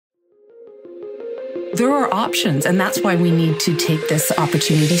there are options, and that's why we need to take this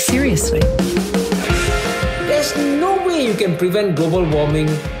opportunity seriously. There's no way you can prevent global warming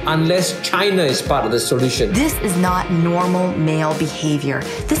unless China is part of the solution. This is not normal male behavior.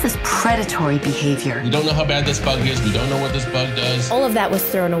 This is predatory behavior. We don't know how bad this bug is. We don't know what this bug does. All of that was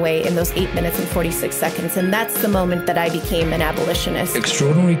thrown away in those 8 minutes and 46 seconds, and that's the moment that I became an abolitionist.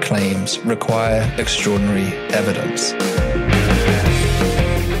 Extraordinary claims require extraordinary evidence.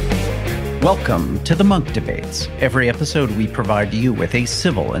 Welcome to the Munk Debates. Every episode we provide you with a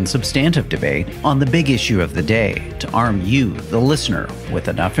civil and substantive debate on the big issue of the day to arm you, the listener, with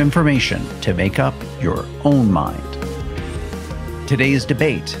enough information to make up your own mind. Today's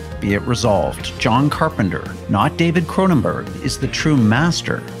debate, be it resolved, John Carpenter, not David Cronenberg, is the true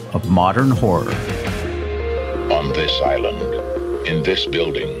master of modern horror. On this island, in this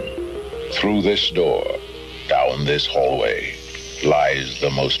building, through this door, down this hallway, lies the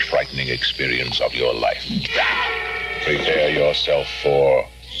most frightening experience of your life. Prepare yourself, for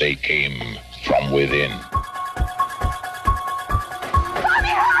they came from within. Tommy,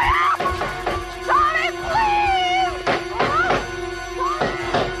 hurry up! Tommy, please!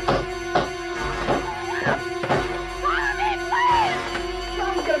 Tommy, please!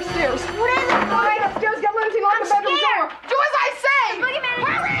 Tommy, get upstairs. What is it? All right, upstairs, get Lindsay, lock the bedroom door. Do as I say!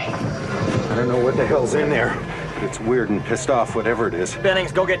 Hurry! I don't know what the hell's in there. It's weird and pissed off, whatever it is.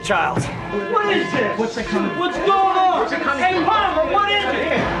 Bennings, go get Childs. What is this? What's it coming? What's going on? What's it coming? Hey, Palmer, what is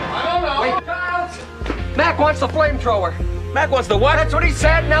it? I don't know. Wait, Childs. Mac wants the flamethrower. Mac wants the what? That's what he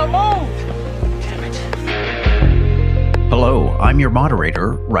said. Now move. Damn it. Hello, I'm your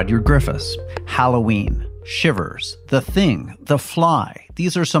moderator, Rudyard Griffiths. Halloween, Shivers, The Thing, The Fly.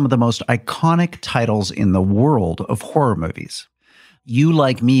 These are some of the most iconic titles in the world of horror movies. You,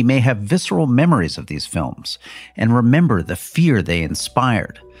 like me, may have visceral memories of these films and remember the fear they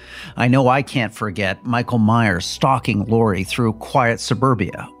inspired. I know I can't forget Michael Myers stalking Laurie through quiet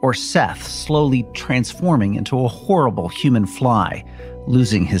suburbia, or Seth slowly transforming into a horrible human fly,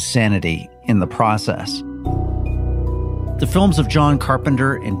 losing his sanity in the process. The films of John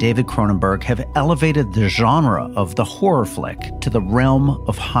Carpenter and David Cronenberg have elevated the genre of the horror flick to the realm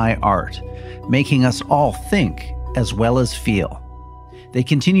of high art, making us all think as well as feel. They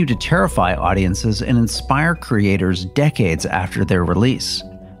continue to terrify audiences and inspire creators decades after their release.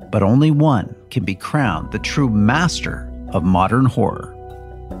 But only one can be crowned the true master of modern horror.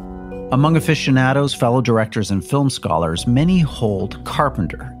 Among aficionados, fellow directors, and film scholars, many hold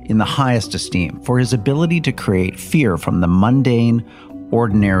Carpenter in the highest esteem for his ability to create fear from the mundane,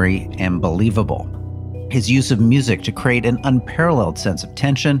 ordinary, and believable. His use of music to create an unparalleled sense of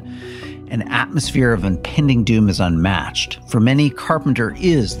tension. An atmosphere of impending doom is unmatched. For many, Carpenter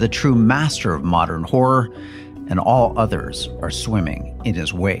is the true master of modern horror, and all others are swimming in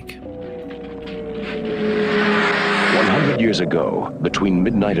his wake. 100 years ago, between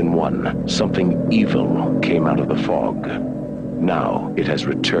midnight and 1, something evil came out of the fog. Now it has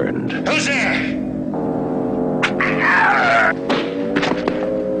returned. Who's there?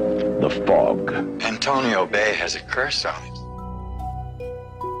 The fog. Antonio Bay has a curse on it.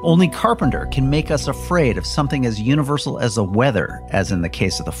 Only Carpenter can make us afraid of something as universal as the weather, as in the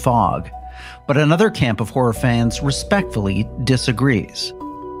case of the fog. But another camp of horror fans respectfully disagrees.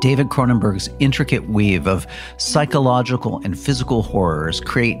 David Cronenberg's intricate weave of psychological and physical horrors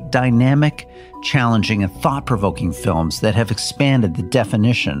create dynamic, challenging, and thought-provoking films that have expanded the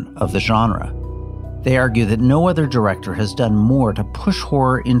definition of the genre. They argue that no other director has done more to push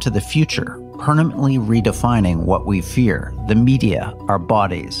horror into the future, permanently redefining what we fear, the media, our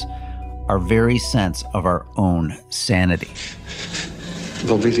bodies, our very sense of our own sanity.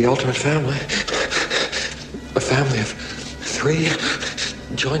 They'll be the ultimate family. A family of 3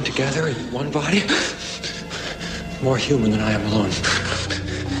 joined together in one body. More human than I am alone.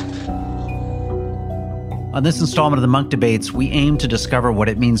 On this installment of the Munk Debates, we aim to discover what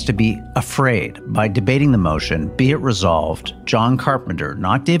it means to be afraid by debating the motion, be it resolved, John Carpenter,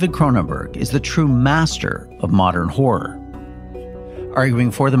 not David Cronenberg, is the true master of modern horror.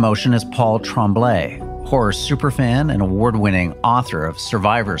 Arguing for the motion is Paul Tremblay, horror superfan and award-winning author of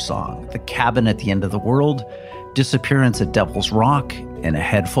Survivor Song, The Cabin at the End of the World, Disappearance at Devil's Rock, and A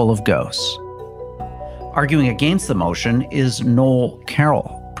Head Full of Ghosts. Arguing against the motion is Noel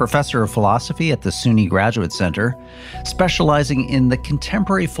Carrol, professor of philosophy at the SUNY Graduate Center, specializing in the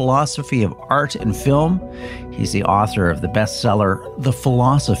contemporary philosophy of art and film. He's the author of the bestseller, The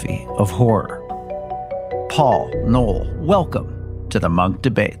Philosophy of Horror. Paul, Noel, welcome to the Munk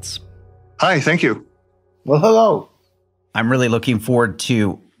Debates. Hi, thank you. Well, hello. I'm really looking forward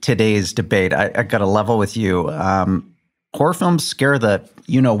to today's debate. I got to level with you. horror films scare the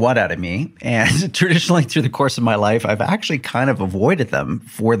you-know-what out of me. And traditionally through the course of my life, I've actually kind of avoided them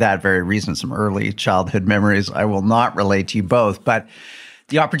for that very reason. Some early childhood memories I will not relate to you both. But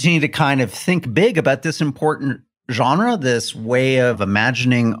the opportunity to kind of think big about this important genre, this way of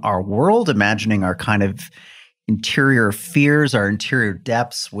imagining our world, imagining our kind of interior fears, our interior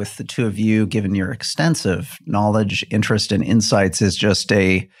depths with the two of you, given your extensive knowledge, interest, and insights, is just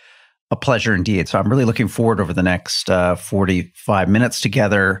a pleasure indeed. So I'm really looking forward over the next 45 minutes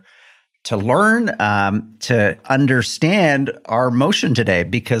together to learn, to understand our motion today,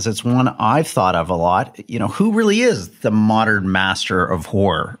 because it's one I've thought of a lot. Who really is the modern master of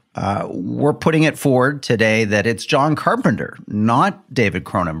horror? We're putting it forward today that it's John Carpenter, not David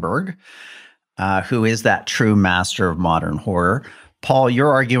Cronenberg, who is that true master of modern horror. Paul,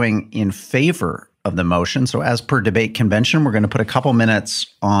 you're arguing in favor of the motion. So as per debate convention, we're going to put a couple minutes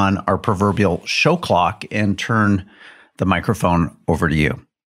on our proverbial show clock and turn the microphone over to you.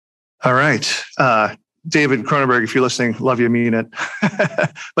 All right. David Cronenberg, if you're listening, love you, mean it.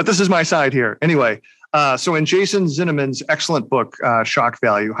 But this is my side here. Anyway, so in Jason Zinnemann's excellent book, Shock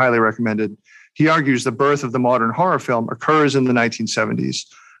Value, highly recommended, he argues the birth of the modern horror film occurs in the 1970s.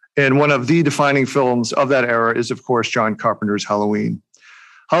 And one of the defining films of that era is, of course, John Carpenter's Halloween.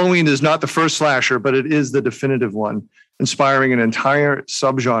 Halloween is not the first slasher, but it is the definitive one, inspiring an entire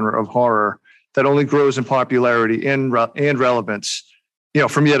subgenre of horror that only grows in popularity and relevance,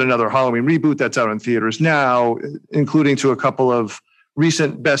 from yet another Halloween reboot that's out in theaters now, including to a couple of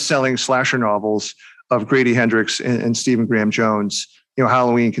recent best-selling slasher novels of Grady Hendrix and Stephen Graham Jones.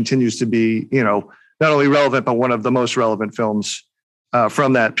 Halloween continues to be, not only relevant, but one of the most relevant films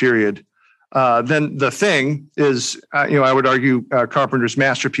from that period. Then The Thing is, I would argue, Carpenter's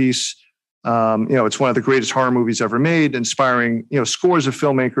masterpiece. It's one of the greatest horror movies ever made, inspiring, scores of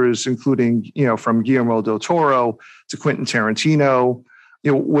filmmakers, including, from Guillermo del Toro to Quentin Tarantino.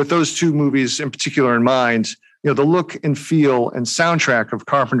 With those two movies in particular in mind, the look and feel and soundtrack of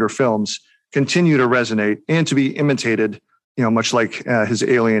Carpenter films continue to resonate and to be imitated, much like his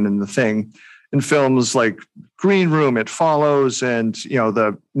Alien and The Thing, in films like Green Room, It Follows, and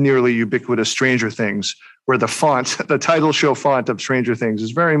the nearly ubiquitous Stranger Things, where the font, the title show font of Stranger Things,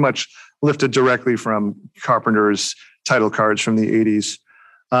 is very much lifted directly from Carpenter's title cards from the 80s.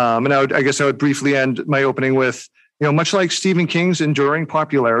 And I guess I would briefly end my opening with, much like Stephen King's enduring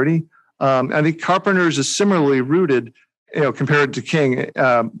popularity, I think Carpenter's is similarly rooted, compared to King,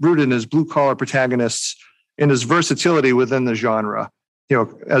 rooted in his blue-collar protagonists and his versatility within the genre.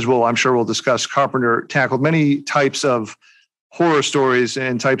 As I'm sure we'll discuss, Carpenter tackled many types of horror stories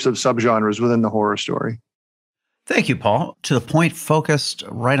and types of subgenres within the horror story. Thank you, Paul. To the point, focused,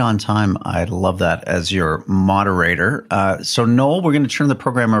 right on time. I love that as your moderator. So, Noel, we're going to turn the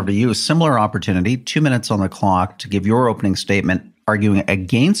program over to you. Similar opportunity, 2 minutes on the clock to give your opening statement arguing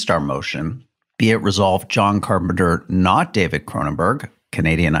against our motion. Be it resolved, John Carpenter, not David Cronenberg,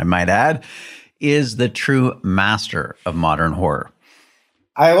 Canadian, I might add, is the true master of modern horror.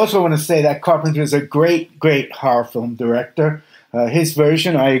 I also want to say that Carpenter is a great, great horror film director. His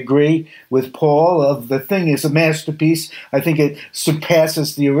version, I agree with Paul, of The Thing is a masterpiece. I think it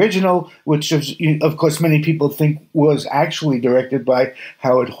surpasses the original, which, of course, many people think was actually directed by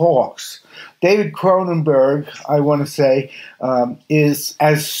Howard Hawks. David Cronenberg, I want to say, is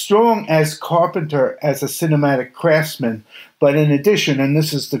as strong as Carpenter as a cinematic craftsman. But in addition, and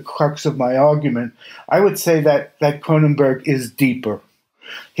this is the crux of my argument, I would say that Cronenberg is deeper.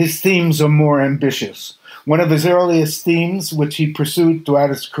 His themes are more ambitious. One of his earliest themes, which he pursued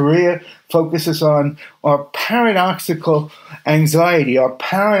throughout his career, focuses on our paradoxical anxiety, our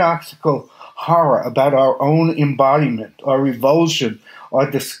paradoxical horror about our own embodiment, our revulsion, our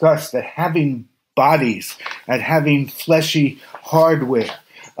disgust at having bodies, at having fleshy hardware,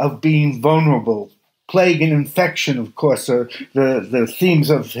 of being vulnerable. Plague and infection, of course, are the themes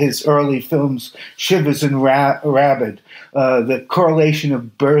of his early films, Shivers and Rabid, the correlation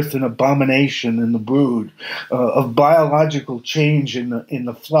of birth and abomination in The Brood, of biological change in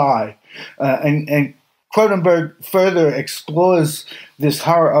The Fly. And Cronenberg further explores this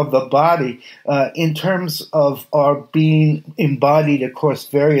horror of the body in terms of our being embodied across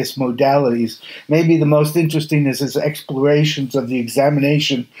various modalities. Maybe the most interesting is his explorations of the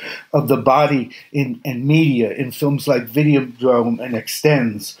examination of the body in media, in films like Videodrome and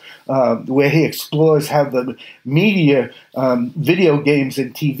Extends, where he explores how the media, video games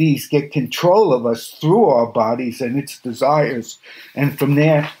and TVs get control of us through our bodies and its desires, and from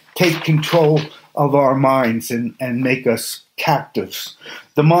there take control of our minds and make us captives.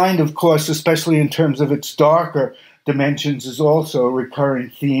 The mind, of course, especially in terms of its darker dimensions, is also a recurring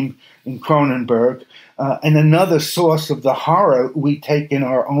theme in Cronenberg. and another source of the horror we take in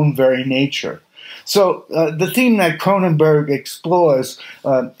our own very nature. So the theme that Cronenberg explores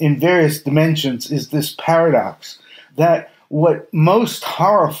in various dimensions is this paradox that what most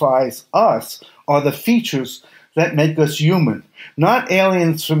horrifies us are the features that make us human, not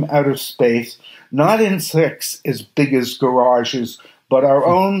aliens from outer space, not insects as big as garages, but our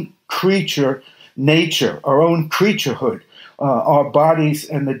own creature nature, our own creaturehood, our bodies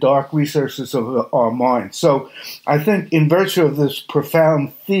and the dark recesses of our minds. So I think in virtue of this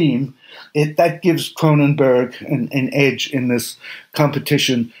profound theme, that gives Cronenberg an edge in this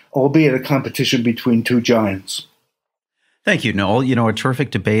competition, albeit a competition between two giants. Thank you, Noel. You know, a terrific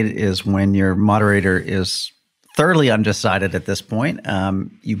debate is when your moderator is thoroughly undecided at this point.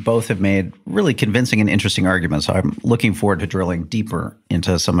 You both have made really convincing and interesting arguments. I'm looking forward to drilling deeper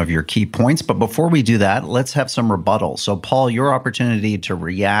into some of your key points. But before we do that, let's have some rebuttals. So, Paul, your opportunity to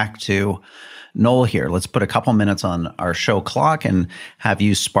react to Noel here. Let's put a couple minutes on our show clock and have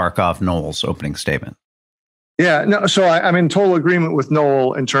you spark off Noel's opening statement. Yeah, no. So I'm in total agreement with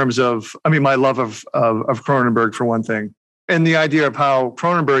Noel in terms of, my love of Cronenberg for one thing. And the idea of how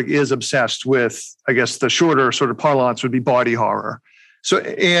Cronenberg is obsessed with, I guess, the shorter sort of parlance would be body horror. So,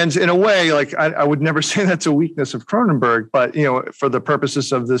 and in a way, like I would never say that's a weakness of Cronenberg, but, for the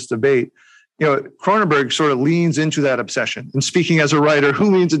purposes of this debate, Cronenberg sort of leans into that obsession. And speaking as a writer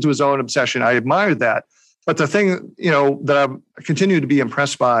who leans into his own obsession, I admire that. But the thing, that I continue to be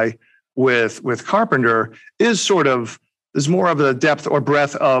impressed by with Carpenter is there's more of the depth or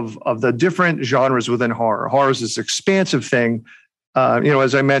breadth of the different genres within horror. Horror is this expansive thing.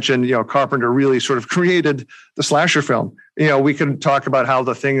 As I mentioned, Carpenter really sort of created the slasher film. We could talk about how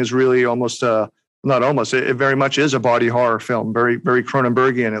The Thing is really it very much is a body horror film, very, very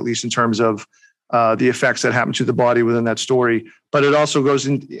Cronenbergian, at least in terms of the effects that happen to the body within that story. But it also goes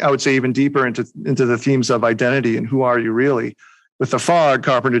in, I would say, even deeper into the themes of identity and who are you really. With The Fog,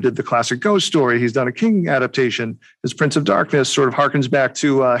 Carpenter did the classic ghost story. He's done a King adaptation. His Prince of Darkness sort of harkens back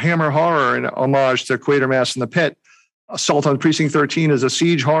to Hammer horror and homage to Quatermass in the Pit. Assault on Precinct 13 is a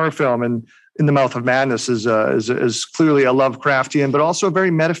siege horror film, and In the Mouth of Madness is clearly a Lovecraftian, but also a very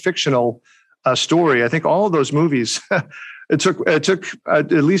metafictional story. I think all of those movies, it took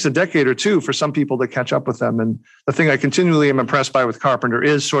at least a decade or two for some people to catch up with them. And the thing I continually am impressed by with Carpenter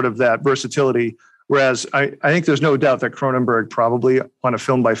is sort of that versatility. Whereas I think there's no doubt that Cronenberg probably on a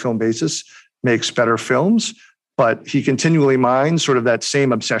film by film basis makes better films, but he continually mines sort of that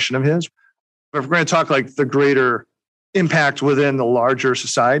same obsession of his. If we're going to talk like the greater impact within the larger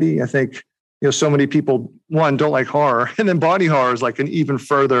society, I think, so many people, one, don't like horror, and then body horror is like an even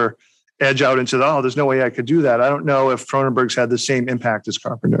further edge out into there's no way I could do that. I don't know if Cronenberg's had the same impact as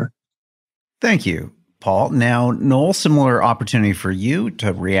Carpenter. Thank you, Paul. Now, Noel, similar opportunity for you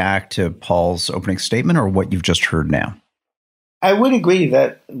to react to Paul's opening statement or what you've just heard now. I would agree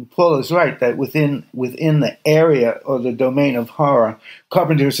that Paul is right, that within the area or the domain of horror,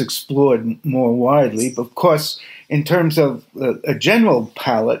 Carpenter's explored more widely. But of course, in terms of a general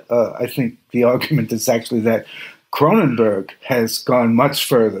palette, I think the argument is actually that Cronenberg has gone much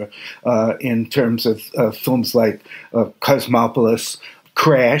further in terms of films like Cosmopolis,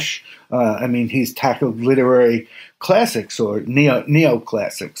 Crash. He's tackled literary classics or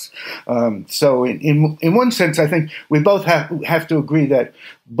neoclassics. So in one sense, I think we both have to agree that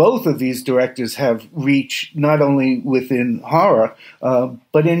both of these directors have reach not only within horror,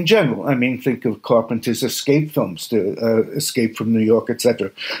 but in general. Think of Carpenter's escape films, Escape from New York,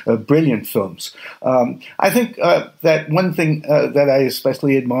 etc. Brilliant films. I think that one thing that I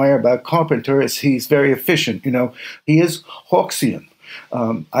especially admire about Carpenter is he's very efficient. He is Hawksian.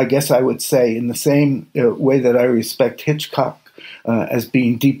 I guess I would say in the same way that I respect Hitchcock as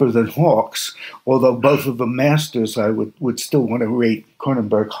being deeper than Hawks, although both of them masters, I would still want to rate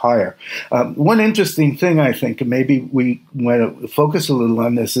Cronenberg higher. One interesting thing, I think, and maybe we want to focus a little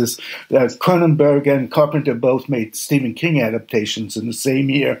on this, is that Cronenberg and Carpenter both made Stephen King adaptations in the same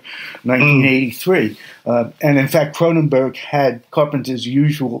year, 1983. And in fact, Cronenberg had Carpenter's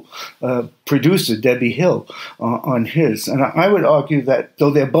usual producer, Debbie Hill, on his. And I would argue that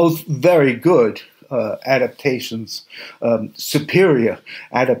though they're both very good adaptations, superior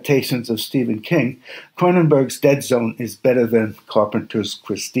adaptations of Stephen King, Cronenberg's Dead Zone is better than Carpenter's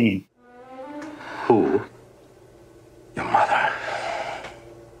Christine. Who? Your mother.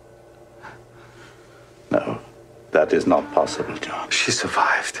 No, that is not possible, John. She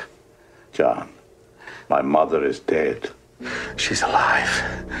survived. John, my mother is dead. She's alive.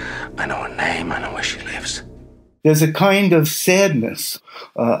 I know her name. I know where she lives. There's a kind of sadness,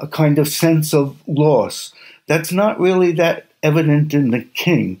 a kind of sense of loss that's not really that evident in The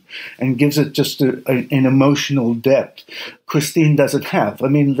King and gives it just an emotional depth Christine doesn't have. I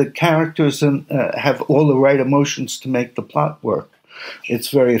mean, the characters have all the right emotions to make the plot work. It's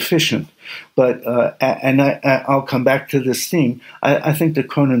very efficient. But, I'll come back to this theme, I think that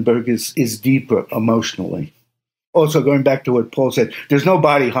Cronenberg is deeper emotionally. Also, going back to what Paul said, there's no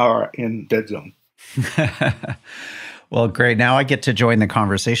body horror in Dead Zone. Well, great. Now I get to join the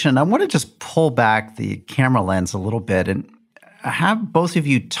conversation. I want to just pull back the camera lens a little bit and have both of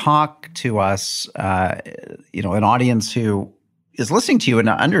you talk to us, an audience who is listening to you and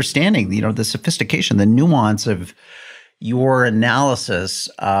understanding, the sophistication, the nuance of your analysis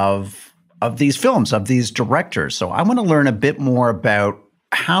of these films, of these directors. So I want to learn a bit more about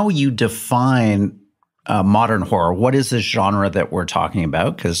how you define modern horror. What is this genre that we're talking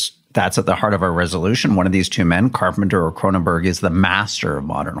about? Because that's at the heart of our resolution. One of these two men, Carpenter or Cronenberg, is the master of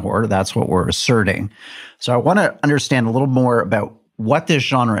modern horror. That's what we're asserting. So I want to understand a little more about what this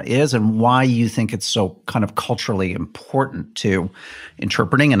genre is and why you think it's so kind of culturally important to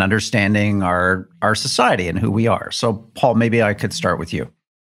interpreting and understanding our society and who we are. So, Paul, maybe I could start with you.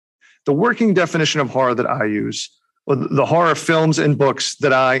 The working definition of horror that I use, or the horror films and books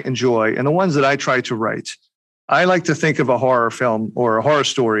that I enjoy, and the ones that I try to write, I like to think of a horror film or a horror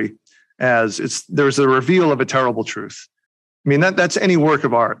story as there's a reveal of a terrible truth. I mean, that's any work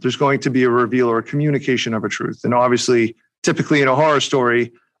of art. There's going to be a reveal or a communication of a truth. And obviously, typically in a horror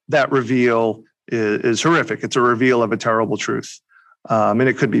story, that reveal is horrific. It's a reveal of a terrible truth. And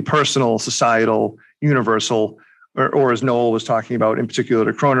it could be personal, societal, universal, or as Noel was talking about, in particular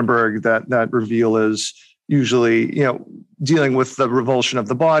to Cronenberg, that reveal is usually, dealing with the revulsion of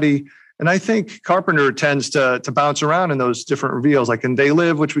the body. And I think Carpenter tends to bounce around in those different reveals, like in They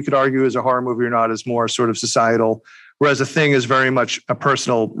Live, which we could argue is a horror movie or not, is more sort of societal, whereas The Thing is very much a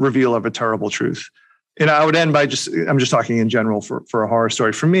personal reveal of a terrible truth. And I would end by I'm just talking in general for a horror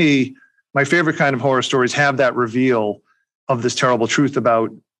story. For me, my favorite kind of horror stories have that reveal of this terrible truth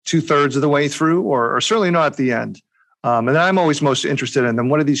about 2/3 of the way through, or certainly not at the end. And then I'm always most interested in them.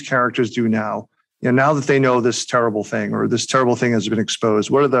 What do these characters do now? Now that they know this terrible thing, or this terrible thing has been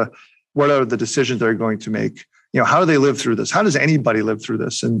exposed, what are the decisions they're going to make? How do they live through this? How does anybody live through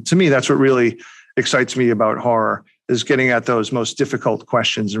this? And to me, that's what really excites me about horror, is getting at those most difficult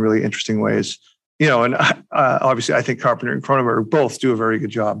questions in really interesting ways. And obviously, I think Carpenter and Cronenberg both do a very good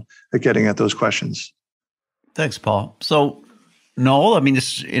job at getting at those questions. Thanks, Paul. So, Noel,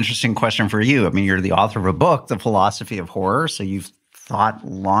 this is an interesting question for you. You're the author of a book, The Philosophy of Horror. So you've thought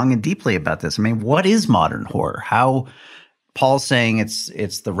long and deeply about this. What is modern horror? How Paul's saying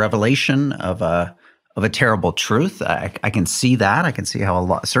it's the revelation of a terrible truth. I can see that. I can see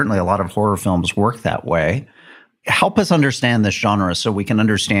how certainly a lot of horror films work that way. Help us understand this genre so we can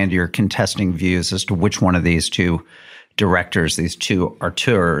understand your contesting views as to which one of these two directors, these two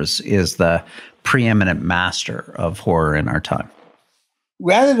auteurs, is the preeminent master of horror in our time.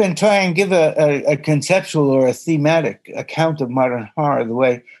 Rather than try and give a conceptual or a thematic account of modern horror the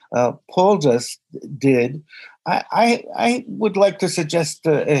way Paul just did, I would like to suggest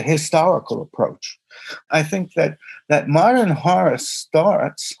a historical approach. I think that modern horror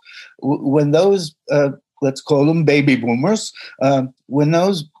starts when those let's call them baby boomers, when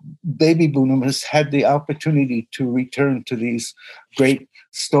those baby boomers had the opportunity to return to these great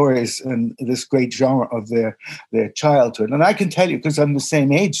stories and this great genre of their childhood. And I can tell you, because I'm the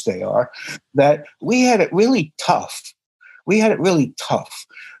same age they are, that we had it really tough.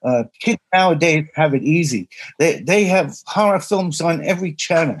 Kids nowadays have it easy. They have horror films on every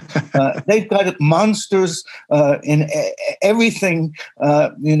channel. They've got monsters in everything,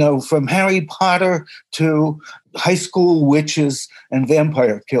 from Harry Potter to high school witches and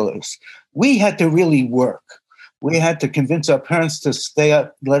vampire killers. We had to really work. We had to convince our parents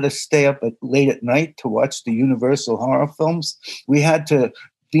to let us stay up late at night to watch the Universal horror films. We had to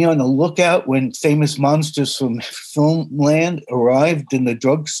be on the lookout when famous monsters from Filmland arrived in the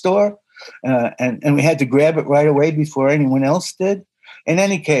drugstore, and we had to grab it right away before anyone else did. In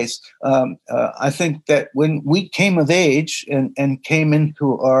any case, I think that when we came of age and came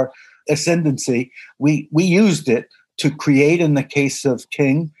into our ascendancy, we used it to create, in the case of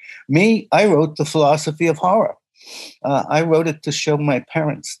King. I wrote The Philosophy of Horror. I wrote it to show my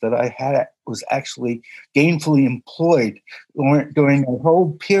parents that I was actually gainfully employed during the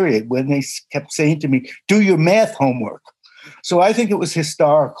whole period when they kept saying to me, "Do your math homework." So I think it was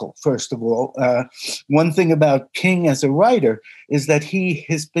historical, first of all. One thing about King as a writer is that he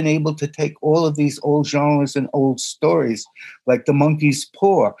has been able to take all of these old genres and old stories, like The Monkey's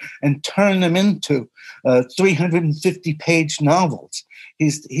Paw, and turn them into 350-page novels.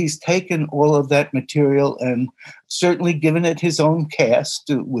 He's taken all of that material and certainly given it his own cast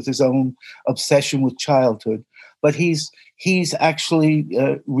with his own obsession with childhood. But he's actually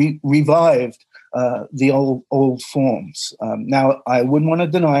revived the old forms. Now, I wouldn't want to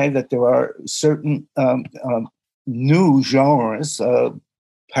deny that there are certain new genres,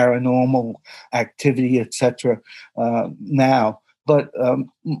 paranormal activity, etc. Now. But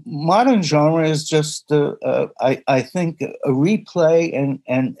modern genre is just, I think, a replay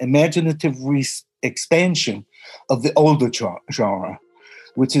and imaginative expansion of the older genre,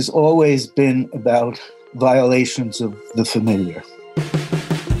 which has always been about violations of the familiar.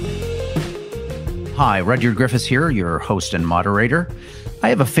 Hi, Rudyard Griffiths here, your host and moderator. I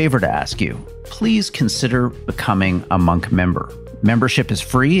have a favor to ask you. Please consider becoming a Munk member. Membership is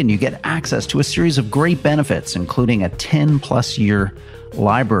free, and you get access to a series of great benefits, including a 10-plus year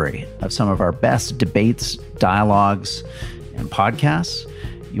library of some of our best debates, dialogues, and podcasts.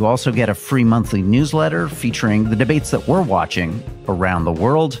 You also get a free monthly newsletter featuring the debates that we're watching around the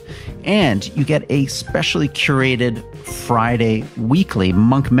world, and you get a specially curated Friday weekly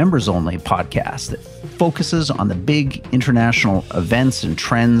Munk members-only podcast that focuses on the big international events and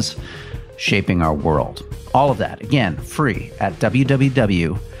trends shaping our world. All of that, again, free at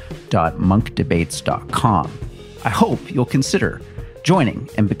www.monkdebates.com. I hope you'll consider joining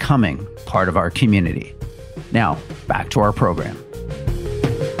and becoming part of our community. Now, back to our program.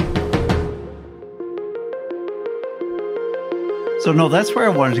 So, Noel, that's where I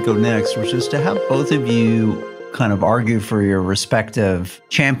wanted to go next, which is to have both of you kind of argue for your respective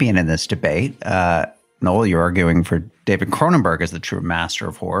champion in this debate. Noel, you're arguing for David Cronenberg as the true master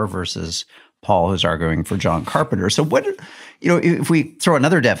of horror versus Paul, who's arguing for John Carpenter. So what, if we throw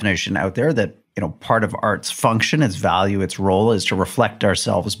another definition out there that, part of art's function, its value, its role is to reflect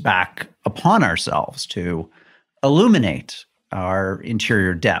ourselves back upon ourselves, to illuminate our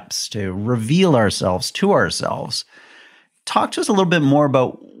interior depths, to reveal ourselves to ourselves. Talk to us a little bit more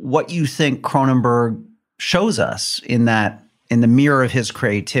about what you think Cronenberg shows us in the mirror of his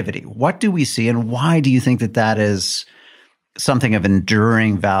creativity. What do we see, and why do you think that is something of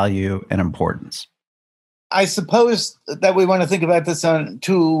enduring value and importance? I suppose that we want to think about this on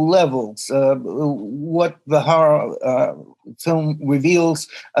two levels. What the horror film reveals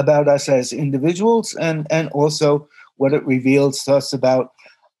about us as individuals, and also what it reveals to us about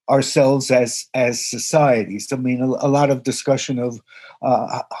ourselves as societies. I mean, a lot of discussion of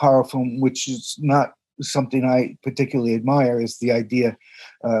horror film, which is not something I particularly admire, is the idea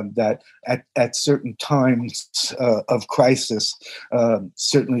that at certain times of crisis,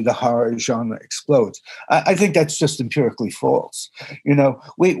 certainly the horror genre explodes. I think that's just empirically false.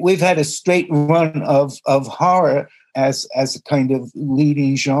 We've had a straight run of horror as a kind of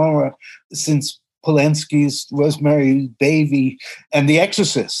leading genre since Polanski's Rosemary's Baby and The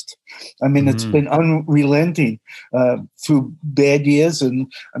Exorcist. I mean, It's been unrelenting through bad years.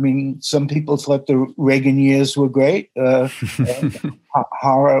 And I mean, some people thought the Reagan years were great.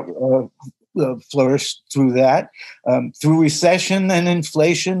 Horror flourished through that, through recession and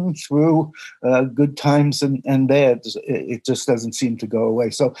inflation, through good times and bad. It just doesn't seem to go away.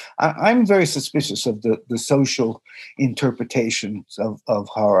 So I'm very suspicious of the social interpretations of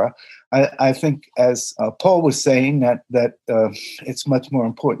horror. I think, as Paul was saying, that it's much more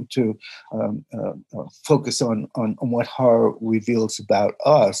important to focus on what horror reveals about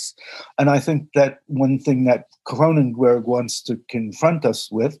us. And I think that one thing that Cronenberg wants to confront us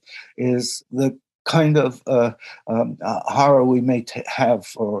with is the kind of horror we may have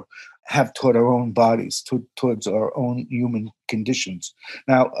or have toward our own bodies, towards our own human conditions.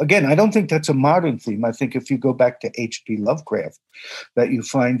 Now, again, I don't think that's a modern theme. I think if you go back to H.P. Lovecraft, that you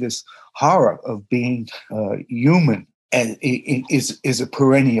find this horror of being human and is a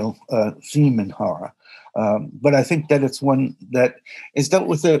perennial theme in horror. But I think that it's one that is dealt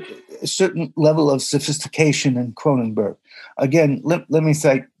with a certain level of sophistication in Cronenberg. Again, let me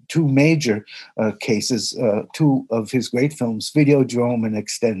cite two major cases, two of his great films, Videodrome and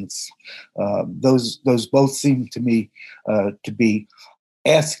Extents. Those both seem to me to be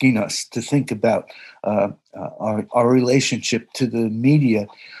asking us to think about our relationship to the media,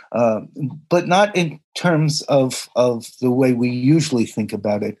 but not in terms of the way we usually think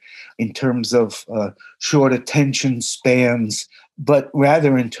about it, in terms of short attention spans, but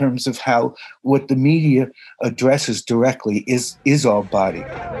rather in terms of how what the media addresses directly is our body.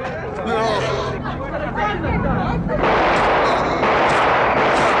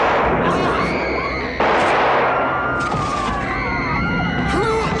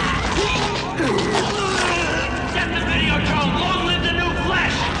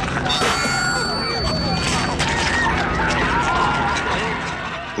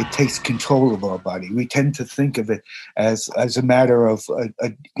 takes control of our body. We tend to think of it as a matter of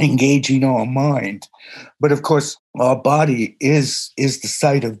engaging our mind. But of course, our body is the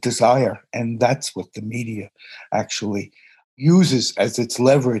site of desire, and that's what the media actually uses as its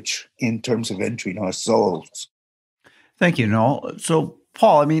leverage in terms of entering our souls. Thank you, Noel. So,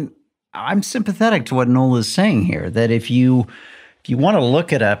 Paul, I mean, I'm sympathetic to what Noel is saying here, that if you want to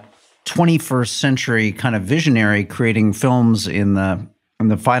look at a 21st century kind of visionary creating films in the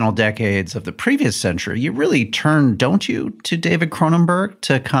final decades of the previous century, you really turn, don't you, to David Cronenberg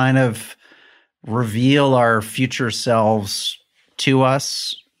to kind of reveal our future selves to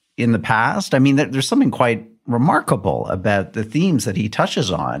us in the past? I mean, there's something quite remarkable about the themes that he touches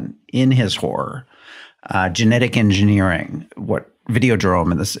on in his horror. Genetic engineering, what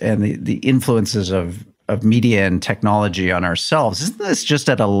Videodrome and the influences of media and technology on ourselves. Isn't this just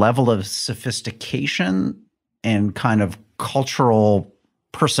at a level of sophistication and kind of cultural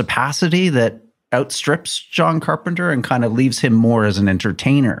perspicacity that outstrips John Carpenter and kind of leaves him more as an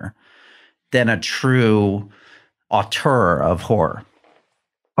entertainer than a true auteur of horror?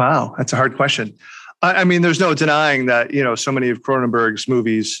 Wow, that's a hard question. I mean, there's no denying that, so many of Cronenberg's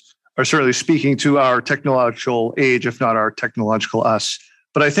movies are certainly speaking to our technological age, if not our technological us.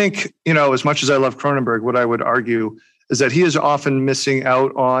 But I think, as much as I love Cronenberg, what I would argue is that he is often missing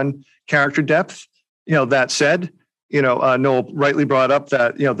out on character depth. That said, Noel rightly brought up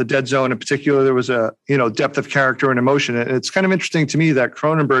that, the Dead Zone in particular, there was a, depth of character and emotion. And it's kind of interesting to me that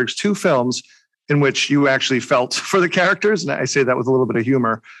Cronenberg's two films in which you actually felt for the characters, and I say that with a little bit of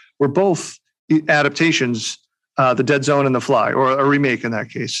humor, were both adaptations, The Dead Zone and The Fly, or a remake in that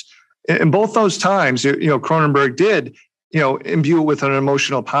case. In both those times, Cronenberg did, imbue it with an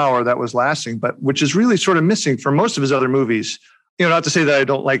emotional power that was lasting, but which is really sort of missing from most of his other movies. Not to say that I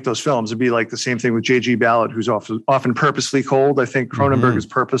don't like those films. It'd be like the same thing with J.G. Ballard, who's often purposely cold. I think Cronenberg is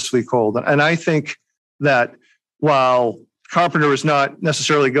purposely cold. And I think that while Carpenter is not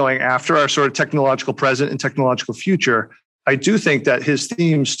necessarily going after our sort of technological present and technological future, I do think that his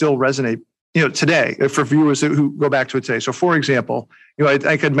themes still resonate, today for viewers who go back to it today. So for example,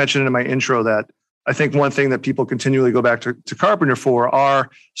 I could mention in my intro that I think one thing that people continually go back to Carpenter for are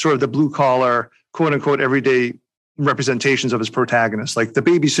sort of the blue collar, quote unquote, everyday representations of his protagonists, like the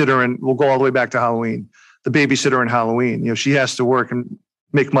babysitter, and we'll go all the way back to Halloween, the babysitter in Halloween. She has to work and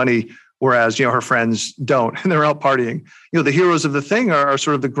make money, whereas, her friends don't, and they're out partying. The heroes of the thing are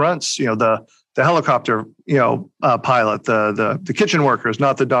sort of the grunts, the helicopter, pilot, the kitchen workers,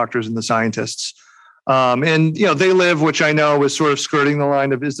 not the doctors and the scientists. And They Live, which I know is sort of skirting the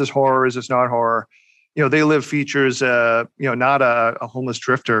line of, is this horror? Is this not horror? They Live features, not a homeless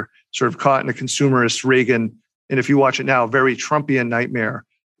drifter sort of caught in a consumerist Reagan, and if you watch it now, very Trumpian nightmare.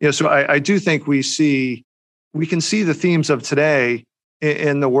 So I do think we can see the themes of today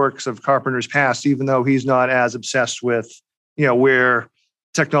in the works of Carpenter's past, even though he's not as obsessed with, where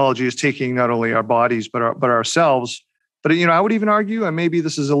technology is taking not only our bodies, but ourselves. But, I would even argue, and maybe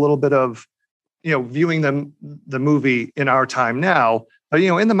this is a little bit of, viewing the movie in our time now, but,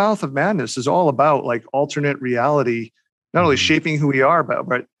 In the Mouth of Madness is all about like alternate reality, not only shaping who we are,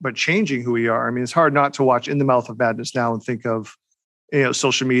 but changing who we are. I mean, it's hard not to watch In the Mouth of Madness now and think of,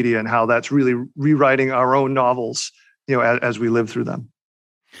 social media and how that's really rewriting our own novels, as we live through them.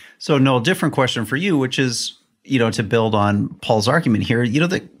 So, Noel, different question for you, which is, to build on Paul's argument here,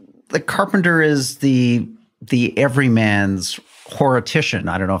 the Carpenter is the everyman's horritician.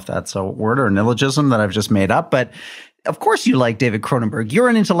 I don't know if that's a word or a neologism that I've just made up, but of course you like David Cronenberg. You're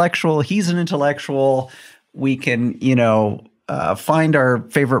an intellectual. He's an intellectual. We can, find our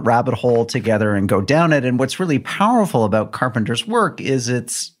favorite rabbit hole together and go down it. And what's really powerful about Carpenter's work is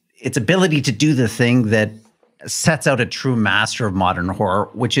its ability to do the thing that sets out a true master of modern horror,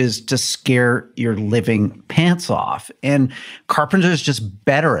 which is to scare your living pants off. And Carpenter's just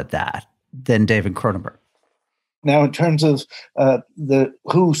better at that than David Cronenberg. Now, in terms of the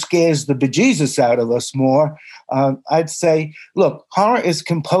who scares the bejesus out of us more, I'd say, look, horror is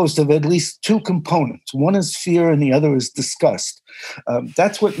composed of at least two components. One is fear and the other is disgust.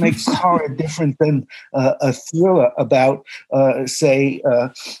 That's what makes horror different than a thriller about, say,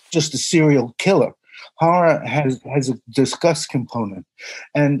 just a serial killer. Horror has a disgust component.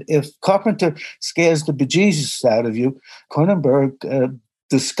 And if Carpenter scares the bejesus out of you, Cronenberg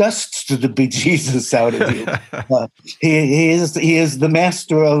disgusts the bejesus out of you. He is the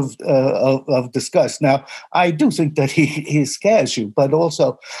master of disgust. Now, I do think that he scares you, but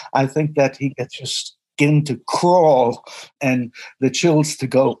also I think that he gets your skin to crawl and the chills to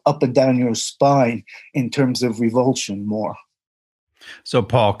go up and down your spine in terms of revulsion more. So,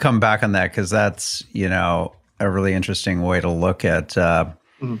 Paul, come back on that, because that's, a really interesting way to look at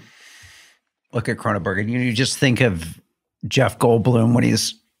look at Cronenberg and you just think of Jeff Goldblum when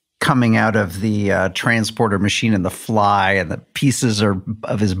he's coming out of the transporter machine in The Fly, and the pieces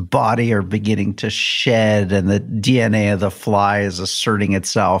of his body are beginning to shed, and the DNA of the fly is asserting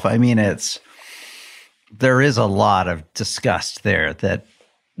itself. I mean, there is a lot of disgust there that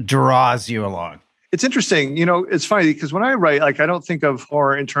draws you along. It's interesting. It's funny because when I write, I don't think of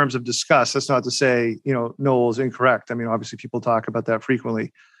horror in terms of disgust. That's not to say, Noel's incorrect. I mean, obviously people talk about that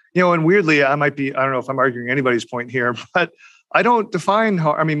frequently. And weirdly, I don't know if I'm arguing anybody's point here, but I don't define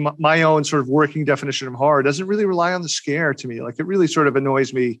horror. I mean, my own sort of working definition of horror doesn't really rely on the scare to me. It really sort of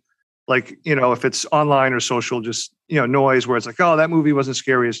annoys me. If it's online or social, just, noise where it's oh, that movie wasn't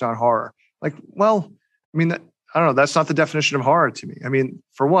scary. It's not horror. Well, I mean, I don't know. That's not the definition of horror to me. I mean,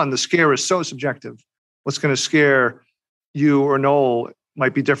 for one, the scare is so subjective. What's going to scare you or Noel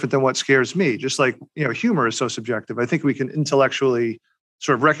might be different than what scares me. Just humor is so subjective. I think we can intellectually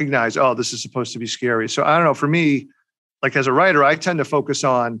sort of recognize, oh, this is supposed to be scary. So I don't know. For me, as a writer, I tend to focus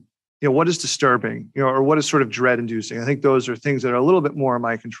on, what is disturbing, or what is sort of dread inducing. I think those are things that are a little bit more in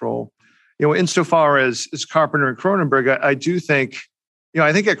my control. Insofar as Carpenter and Cronenberg, I do think,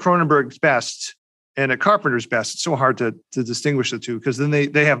 I think at Cronenberg's best and at Carpenter's best, it's so hard to distinguish the two, because then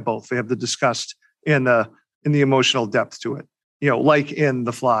they have both. They have the disgust and the emotional depth to it, like in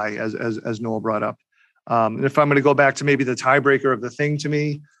The Fly, as Noel brought up. And if I'm going to go back to maybe the tiebreaker of The Thing, to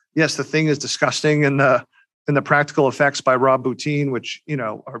me, yes, The Thing is disgusting, and the practical effects by Rob Bottin, which,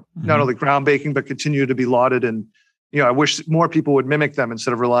 are not only groundbreaking, but continue to be lauded. And, I wish more people would mimic them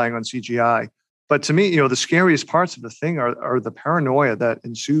instead of relying on CGI. But to me, the scariest parts of The Thing are the paranoia that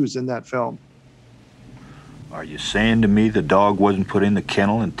ensues in that film. Are you saying to me the dog wasn't put in the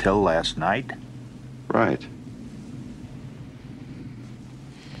kennel until last night? Right.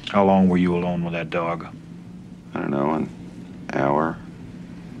 How long were you alone with that dog? I don't know, an hour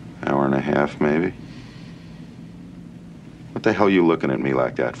and a half, maybe. What the hell are you looking at me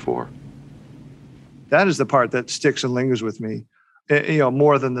like that for? That is the part that sticks and lingers with me,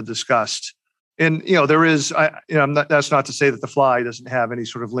 more than the disgust. And, there is, that's not to say that The Fly doesn't have any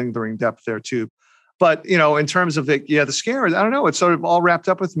sort of lingering depth there too. But, in terms of the scare, I don't know, it's sort of all wrapped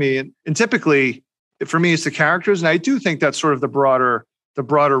up with me. And typically, for me, it's the characters. And I do think that's sort of the broader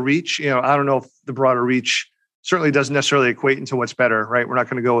reach. I don't know if the broader reach certainly doesn't necessarily equate into what's better, right? We're not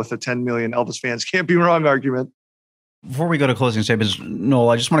going to go with the 10 million Elvis fans can't be wrong argument. Before we go to closing statements, Noel,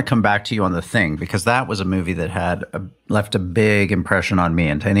 I just want to come back to you on The Thing, because that was a movie that had left a big impression on me.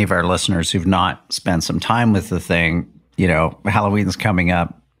 And to any of our listeners who've not spent some time with The Thing, Halloween's coming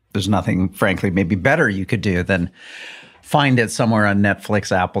up. There's nothing, frankly, maybe better you could do than find it somewhere on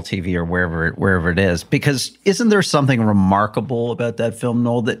Netflix, Apple TV, or wherever it is. Because isn't there something remarkable about that film,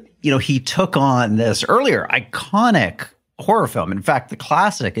 Noel, that, he took on this earlier iconic horror film. In fact, the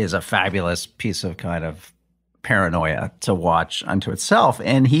classic is a fabulous piece of kind of paranoia to watch unto itself,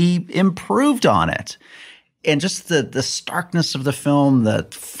 and he improved on it. And just the starkness of the film, the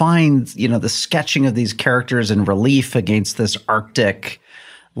the sketching of these characters in relief against this Arctic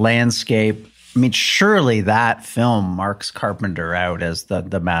landscape. I mean, surely that film marks Carpenter out as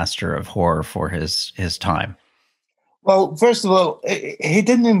the master of horror for his time. Well, first of all, he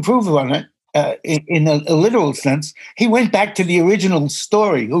didn't improve on it in a literal sense. He went back to the original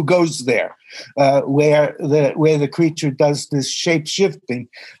story. Who goes there? Where the creature does this shape shifting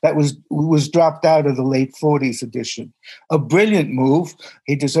that was dropped out of the late 40s edition. A brilliant move.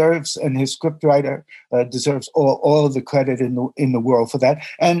 He deserves, and his scriptwriter deserves all of the credit in the world for that.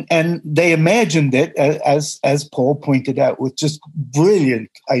 And they imagined it, as Paul pointed out, with just brilliant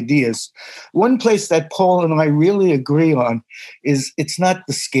ideas. One place that Paul and I really agree on is it's not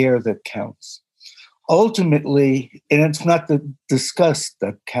the scare that counts. Ultimately, and it's not the disgust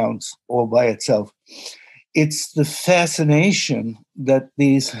that counts all by itself, it's the fascination that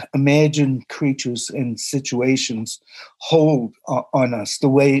these imagined creatures and situations hold on us, the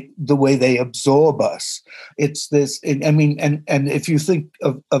way they absorb us. It's this, and if you think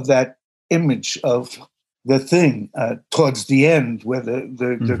of that image of The Thing towards the end, where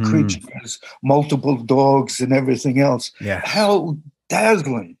the creature has multiple dogs and everything else, how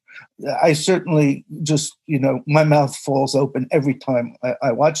dazzling. I certainly just, my mouth falls open every time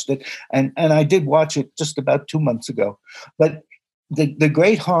I watched it. And I did watch it just about 2 months ago. But the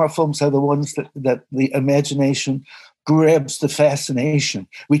great horror films are the ones that the imagination grabs the fascination.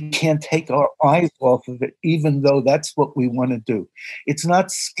 We can't take our eyes off of it, even though that's what we want to do. It's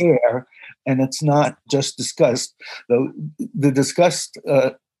not scare, and it's not just disgust. Though the disgust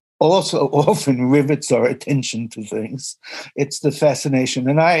also often rivets our attention to things. It's the fascination.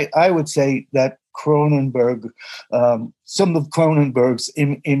 And I would say that Cronenberg, some of Cronenberg's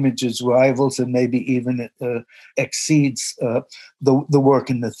images rivals and maybe even exceeds the work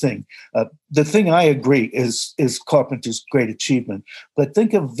in The Thing. The Thing, I agree, is Carpenter's great achievement. But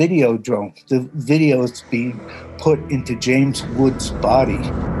think of Videodrome, the videos being put into James Wood's body.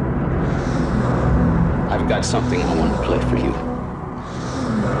 I've got something I want to play for you.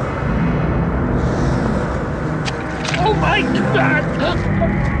 Oh my God!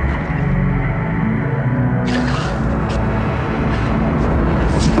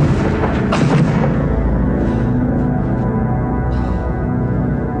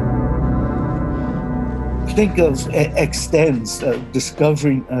 Think of Extends,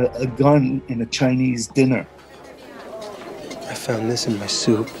 discovering a gun in a Chinese dinner. I found this in my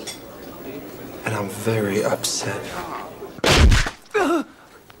soup, and I'm very upset.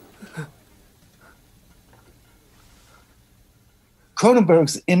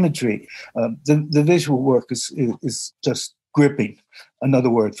 Cronenberg's imagery, the visual work is just gripping. Another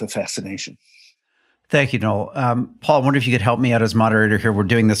word for fascination. Thank you, Noel. Paul, I wonder if you could help me out as moderator here. We're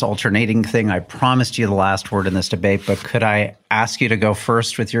doing this alternating thing. I promised you the last word in this debate, but could I ask you to go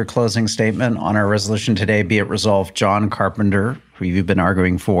first with your closing statement on our resolution today? Be it resolved, John Carpenter, who you've been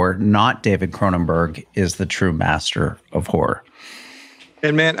arguing for, not David Cronenberg, is the true master of horror.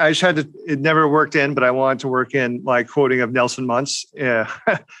 And man, I just had to, it never worked in, but I wanted to work in my quoting of Nelson Muntz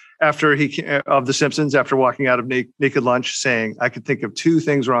after of The Simpsons, after walking out of Naked Lunch, saying, I could think of two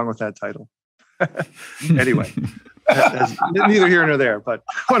things wrong with that title. Anyway, neither here nor there, but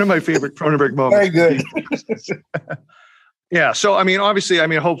one of my favorite Cronenberg moments. Very good. Yeah. So, I mean, obviously, I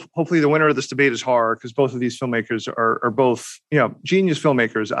mean, hopefully the winner of this debate is horror, because both of these filmmakers are both, genius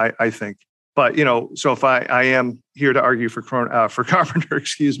filmmakers, I think. But, so if I am here to argue for Carpenter,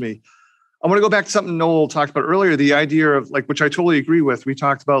 excuse me, I want to go back to something Noel talked about earlier, the idea of which I totally agree with. We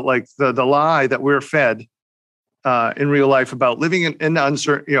talked about the lie that we're fed in real life about living in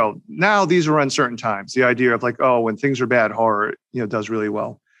uncertain, now these are uncertain times. The idea of when things are bad, horror, does really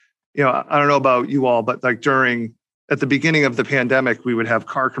well. I don't know about you all, but at the beginning of the pandemic, we would have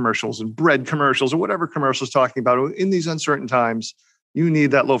car commercials and bread commercials or whatever commercials talking about in these uncertain times, you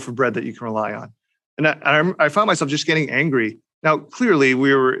need that loaf of bread that you can rely on. And I found myself just getting angry. Now, clearly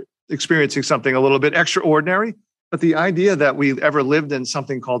we were experiencing something a little bit extraordinary, but the idea that we ever lived in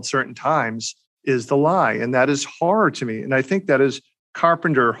something called certain times is the lie. And that is horror to me. And I think that is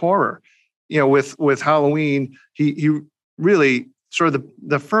Carpenter horror. With Halloween, he really sort of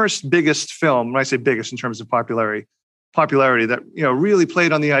the first biggest film, when I say biggest in terms of popularity that, really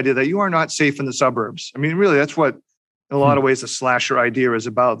played on the idea that you are not safe in the suburbs. I mean, really, that's what in a lot of ways the slasher idea is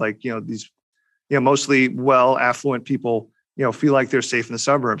about. These, mostly affluent people, feel like they're safe in the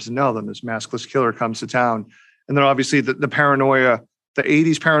suburbs. And no, then this maskless killer comes to town. And then obviously the paranoia, the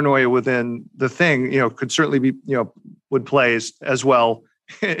 80s paranoia within The Thing, could certainly be, would play as well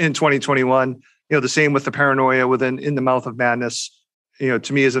in 2021. The same with the paranoia within In the Mouth of Madness,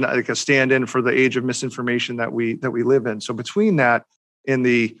 to me is a stand-in for the age of misinformation that we live in. So between that and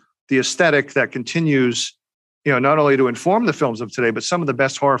the aesthetic that continues, not only to inform the films of today, but some of the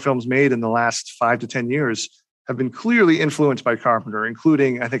best horror films made in the last 5 to 10 years have been clearly influenced by Carpenter,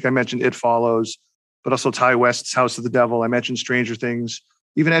 including, I think I mentioned It Follows, but also Ty West's House of the Devil. I mentioned Stranger Things.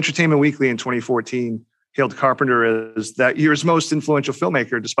 Even Entertainment Weekly in 2014 hailed Carpenter as that year's most influential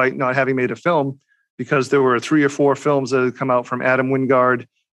filmmaker, despite not having made a film, because there were 3 or 4 films that had come out from Adam Wingard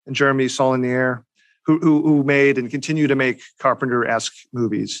and Jeremy Saulnier, who made and continue to make Carpenter-esque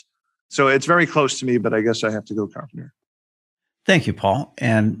movies. So it's very close to me, but I guess I have to go Carpenter. Thank you, Paul.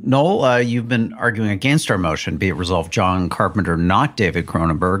 And Noel, you've been arguing against our motion, be it resolved, John Carpenter, not David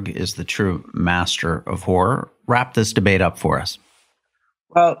Cronenberg, is the true master of horror. Wrap this debate up for us.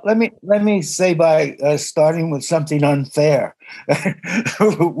 Well, let me say by starting with something unfair,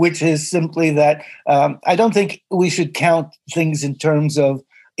 which is simply that I don't think we should count things in terms of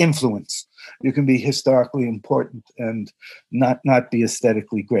influence. You can be historically important and not be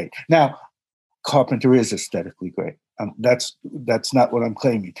aesthetically great. Now, Carpenter is aesthetically great. That's not what I'm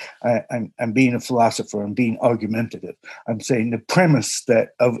claiming. I'm being a philosopher. I'm being argumentative. I'm saying the premise that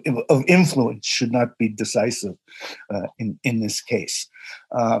of influence should not be decisive in this case.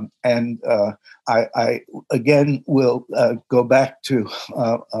 I again will go back to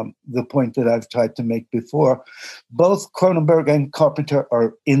the point that I've tried to make before. Both Cronenberg and Carpenter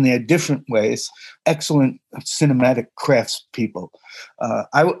are, in their different ways, excellent cinematic craftspeople.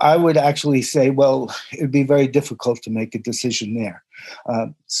 I would actually say, well, it'd be very difficult to make a decision there.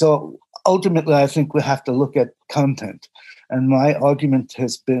 So ultimately, I think we have to look at content. And my argument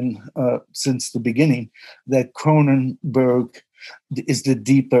has been since the beginning that Cronenberg is the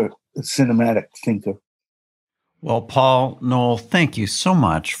deeper cinematic thinker. Well, Paul, Noel, thank you so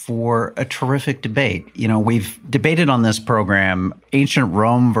much for a terrific debate. You know, we've debated on this program ancient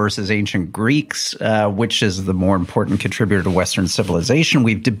Rome versus ancient Greeks, which is the more important contributor to Western civilization.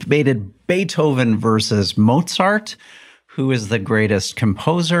 We've debated Beethoven versus Mozart, who is the greatest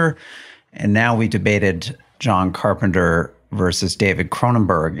composer. And now we debated John Carpenter versus David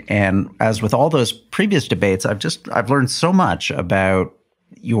Cronenberg. And as with all those previous debates, I've learned so much about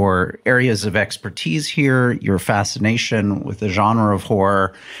your areas of expertise here, your fascination with the genre of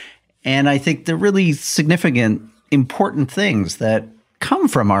horror. And I think the really significant, important things that come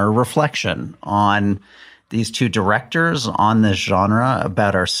from our reflection on these two directors, on this genre,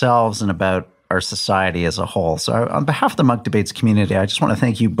 about ourselves and about our society as a whole. So on behalf of the Munk Debates community, I just want to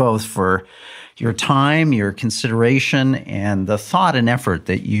thank you both for your time, your consideration, and the thought and effort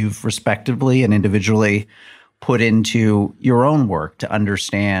that you've respectively and individually put into your own work to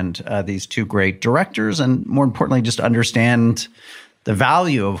understand these two great directors, and more importantly, just understand the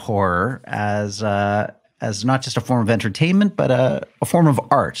value of horror as not just a form of entertainment, but a form of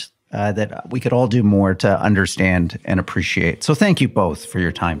art that we could all do more to understand and appreciate. So thank you both for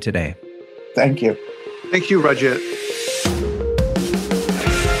your time today. Thank you. Thank you, Rajit.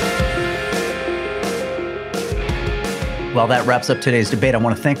 Well, that wraps up today's debate. I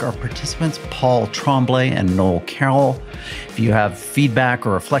want to thank our participants, Paul Tremblay and Noel Carrol. If you have feedback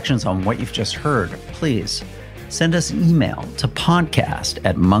or reflections on what you've just heard, please send us an email to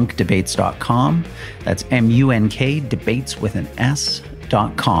podcast@munkdebates.com. That's M-U-N-K, debates with an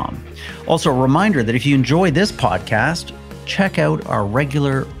S.com. Also, a reminder that if you enjoy this podcast, check out our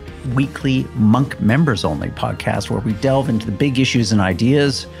regular weekly Munk members-only podcast where we delve into the big issues and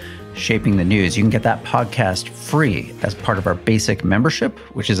ideas shaping the news. You can get that podcast free as part of our basic membership,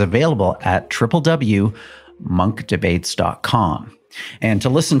 which is available at www.munkdebates.com. And to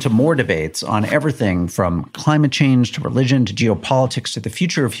listen to more debates on everything from climate change to religion to geopolitics to the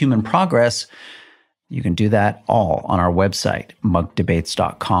future of human progress, you can do that all on our website,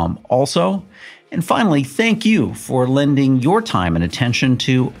 munkdebates.com also. And finally, thank you for lending your time and attention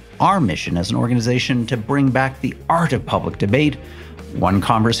to our mission as an organization to bring back the art of public debate, one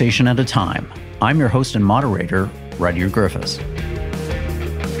conversation at a time. I'm your host and moderator, Rudyard Griffiths.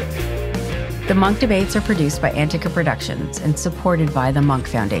 The Munk Debates are produced by Antica Productions and supported by the Munk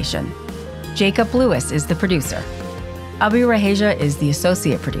Foundation. Jacob Lewis is the producer. Abu Raheja is the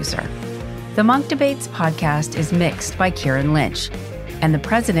associate producer. The Munk Debates podcast is mixed by Kieran Lynch, and the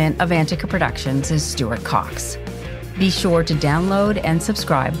president of Antica Productions is Stuart Cox. Be sure to download and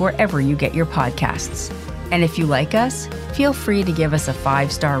subscribe wherever you get your podcasts. And if you like us, feel free to give us a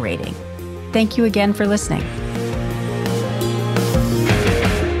 5-star rating. Thank you again for listening.